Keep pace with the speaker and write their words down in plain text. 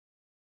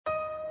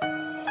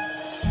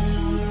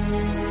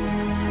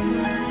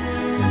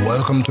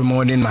Welcome to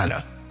Morning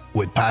Manna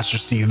with Pastor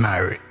Steve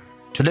Mary.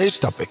 Today's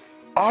topic: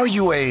 are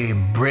you a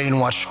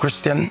brainwashed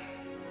Christian?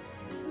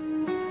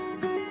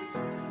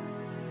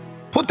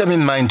 Put them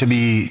in mind to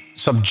be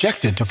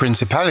subjected to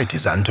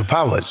principalities and to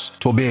powers,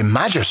 to obey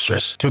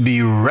magistrates, to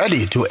be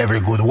ready to every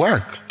good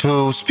work,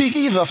 to speak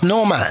evil of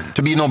no man,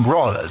 to be no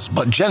brawlers,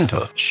 but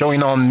gentle,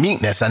 showing all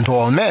meekness unto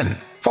all men.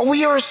 For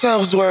we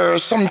ourselves were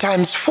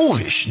sometimes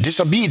foolish,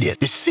 disobedient,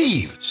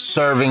 deceived,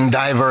 serving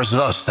divers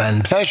lusts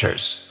and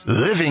pleasures,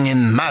 living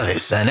in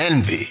malice and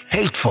envy,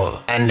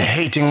 hateful, and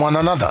hating one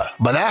another.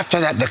 But after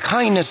that the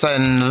kindness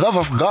and love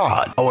of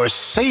God, our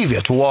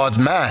Savior towards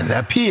man,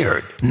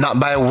 appeared,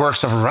 not by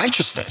works of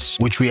righteousness,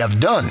 which we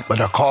have done, but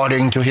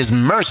according to his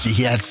mercy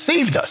he had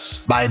saved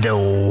us, by the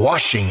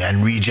washing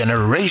and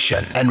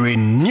regeneration and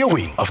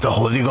renewing of the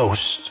Holy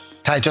Ghost.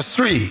 Titus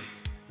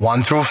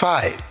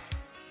 3:1-5.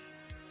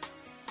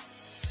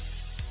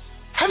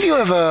 Have you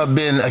ever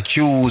been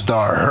accused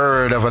or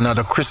heard of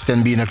another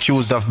Christian being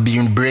accused of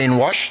being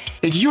brainwashed?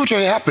 It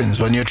usually happens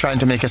when you're trying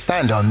to make a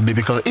stand on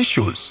biblical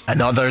issues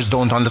and others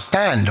don't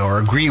understand or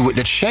agree with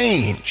the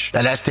change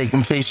that has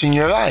taken place in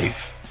your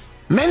life.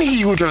 Many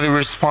usually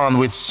respond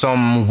with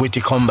some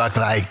witty comeback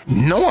like,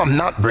 "No, I'm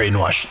not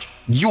brainwashed.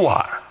 You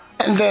are."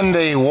 And then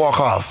they walk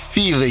off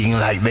feeling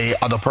like the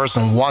other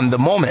person won the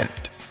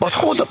moment. But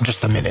hold up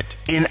just a minute.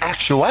 In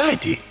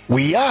actuality,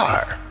 we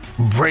are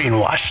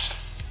brainwashed.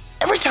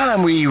 Every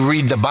time we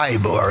read the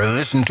Bible or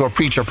listen to a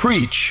preacher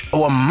preach,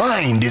 our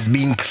mind is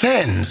being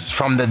cleansed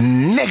from the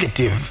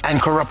negative and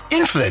corrupt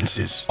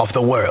influences of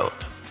the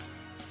world.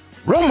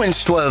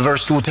 Romans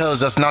 12:2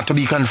 tells us not to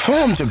be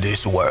conformed to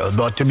this world,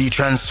 but to be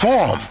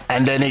transformed.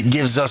 And then it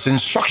gives us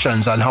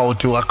instructions on how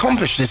to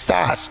accomplish this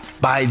task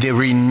by the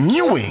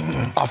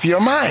renewing of your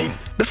mind.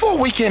 Before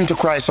we came to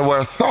Christ,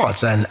 our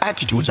thoughts and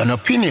attitudes and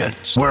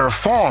opinions were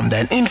formed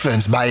and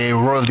influenced by a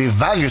worldly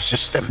value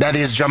system that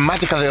is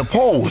dramatically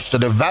opposed to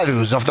the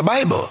values of the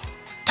Bible.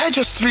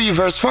 Titus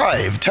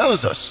 3:5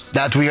 tells us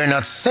that we are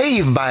not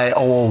saved by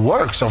our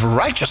works of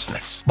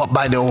righteousness, but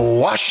by the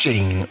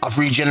washing of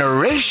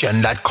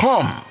regeneration that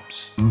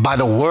comes by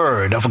the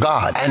Word of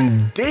God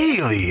and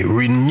daily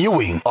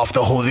renewing of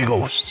the Holy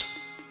Ghost.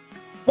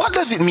 What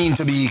does it mean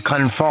to be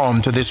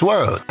conformed to this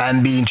world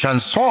and being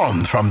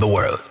transformed from the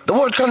world? The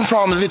word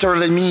conform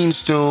literally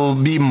means to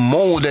be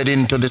molded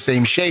into the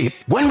same shape.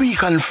 When we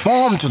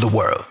conform to the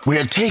world, we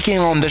are taking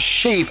on the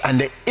shape and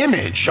the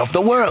image of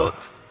the world.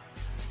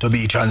 To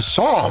be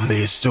transformed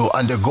is to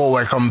undergo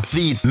a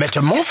complete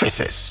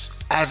metamorphosis,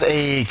 as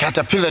a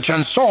caterpillar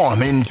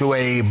transforms into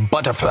a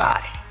butterfly.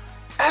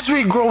 As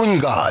we grow in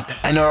God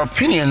and our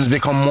opinions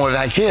become more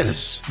like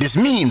His, this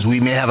means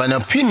we may have an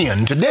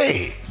opinion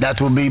today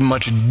that will be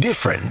much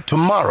different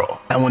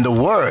tomorrow, and when the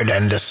Word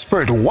and the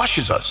Spirit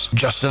washes us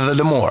just a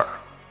little more.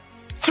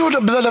 Through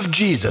the blood of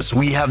Jesus,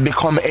 we have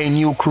become a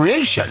new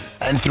creation,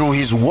 and through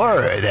His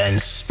Word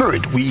and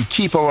Spirit, we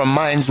keep our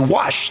minds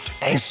washed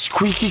and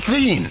squeaky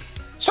clean.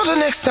 So the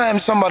next time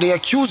somebody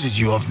accuses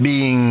you of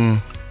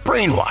being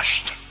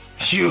brainwashed,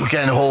 you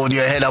can hold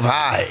your head up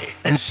high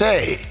and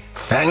say,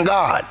 "Thank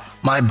God,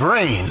 my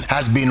brain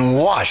has been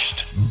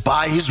washed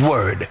by His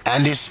Word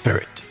and His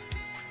Spirit."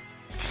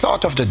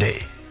 Thought of the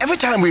day: every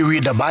time we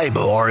read the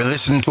Bible or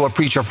listen to a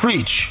preacher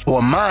preach,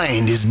 our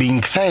mind is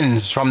being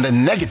cleansed from the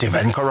negative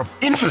and corrupt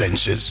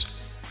influences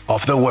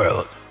of the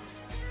world.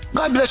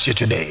 God bless you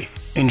today,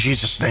 in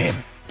Jesus'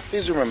 name.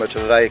 Please remember to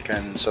like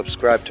and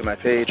subscribe to my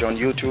page on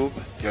YouTube.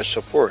 Your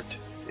support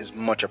is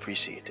much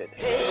appreciated.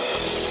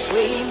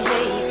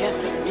 Waymaker,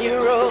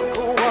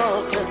 miracle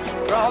worker,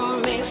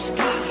 promise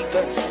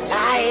keeper,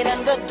 light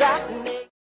in the darkness.